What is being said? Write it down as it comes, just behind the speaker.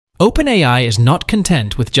OpenAI is not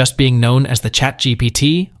content with just being known as the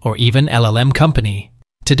ChatGPT or even LLM company.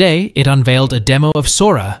 Today, it unveiled a demo of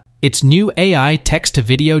SORA, its new AI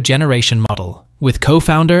text-to-video generation model, with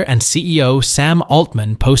co-founder and CEO Sam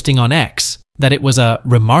Altman posting on X that it was a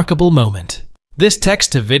remarkable moment. This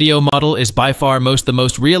text-to-video model is by far the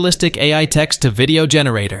most realistic AI text-to-video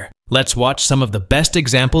generator. Let's watch some of the best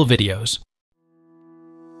example videos.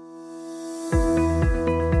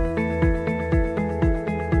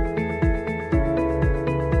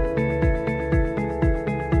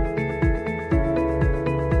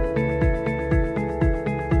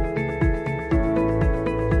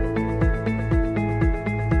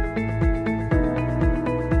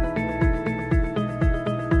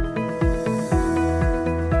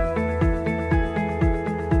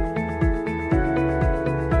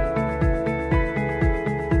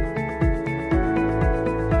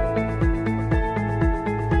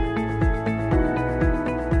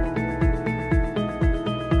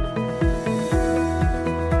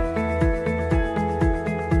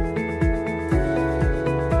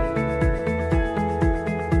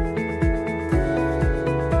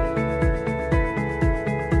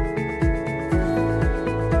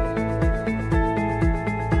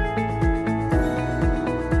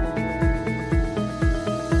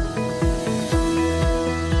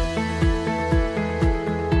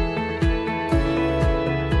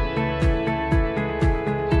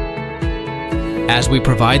 As we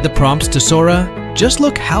provide the prompts to SORA, just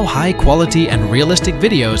look how high quality and realistic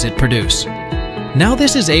videos it produces. Now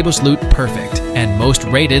this is absolute perfect and most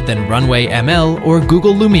rated than Runway ML or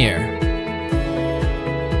Google Lumiere.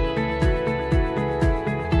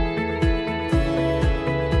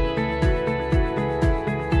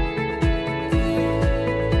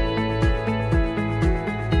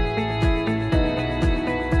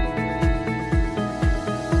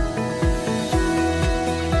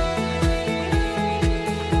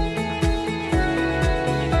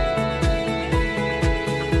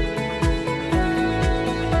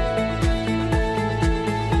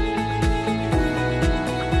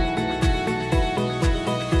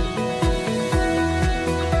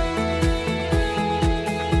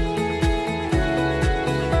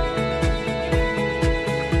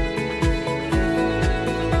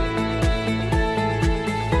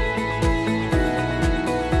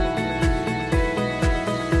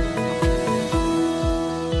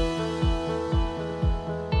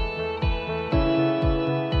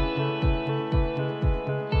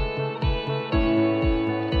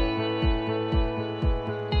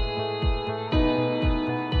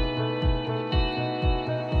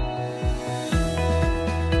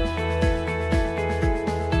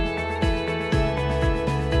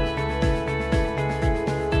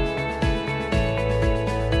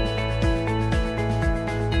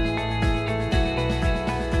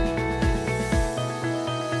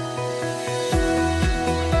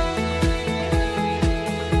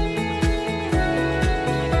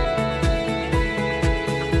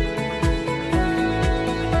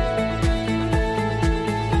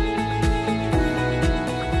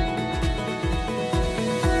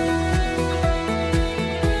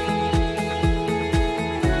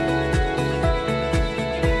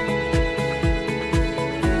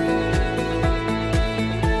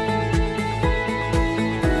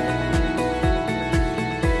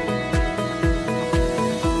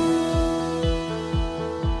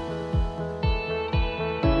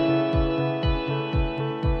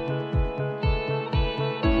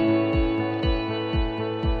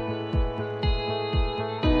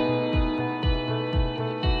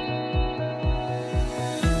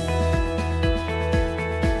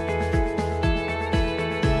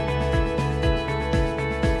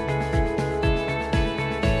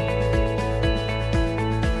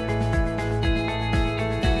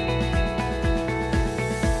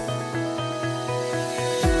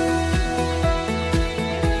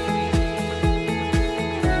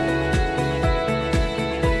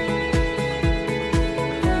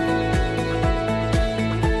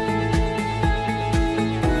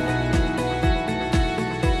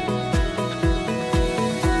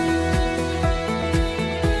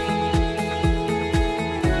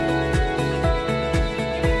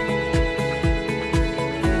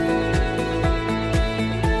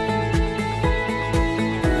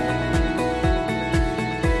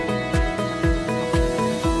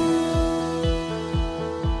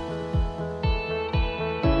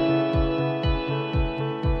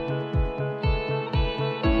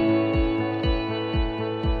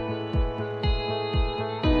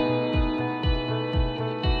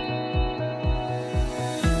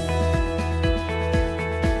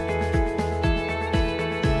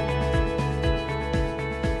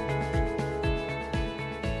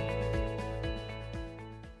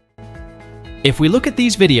 If we look at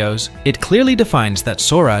these videos, it clearly defines that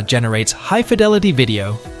SORA generates high-fidelity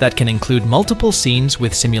video that can include multiple scenes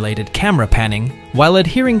with simulated camera panning while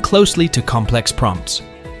adhering closely to complex prompts.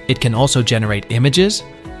 It can also generate images,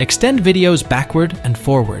 extend videos backward and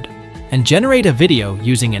forward, and generate a video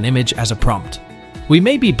using an image as a prompt. We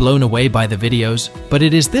may be blown away by the videos, but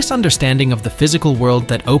it is this understanding of the physical world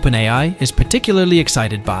that OpenAI is particularly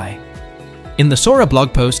excited by. In the SORA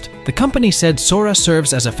blog post, the company said SORA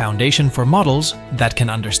serves as a foundation for models that can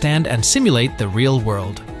understand and simulate the real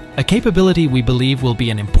world, a capability we believe will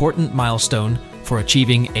be an important milestone for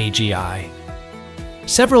achieving AGI.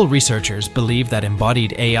 Several researchers believe that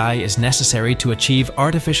embodied AI is necessary to achieve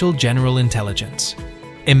artificial general intelligence.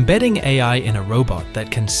 Embedding AI in a robot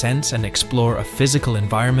that can sense and explore a physical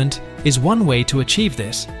environment is one way to achieve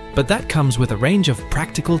this, but that comes with a range of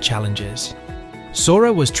practical challenges.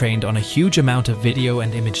 SORA was trained on a huge amount of video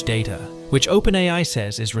and image data, which OpenAI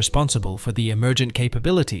says is responsible for the emergent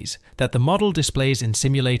capabilities that the model displays in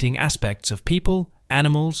simulating aspects of people,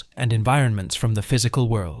 animals, and environments from the physical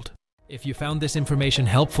world. If you found this information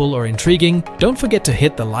helpful or intriguing, don't forget to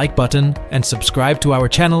hit the like button and subscribe to our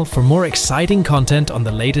channel for more exciting content on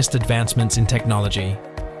the latest advancements in technology.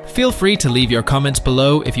 Feel free to leave your comments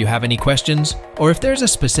below if you have any questions, or if there's a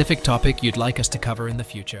specific topic you'd like us to cover in the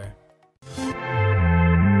future.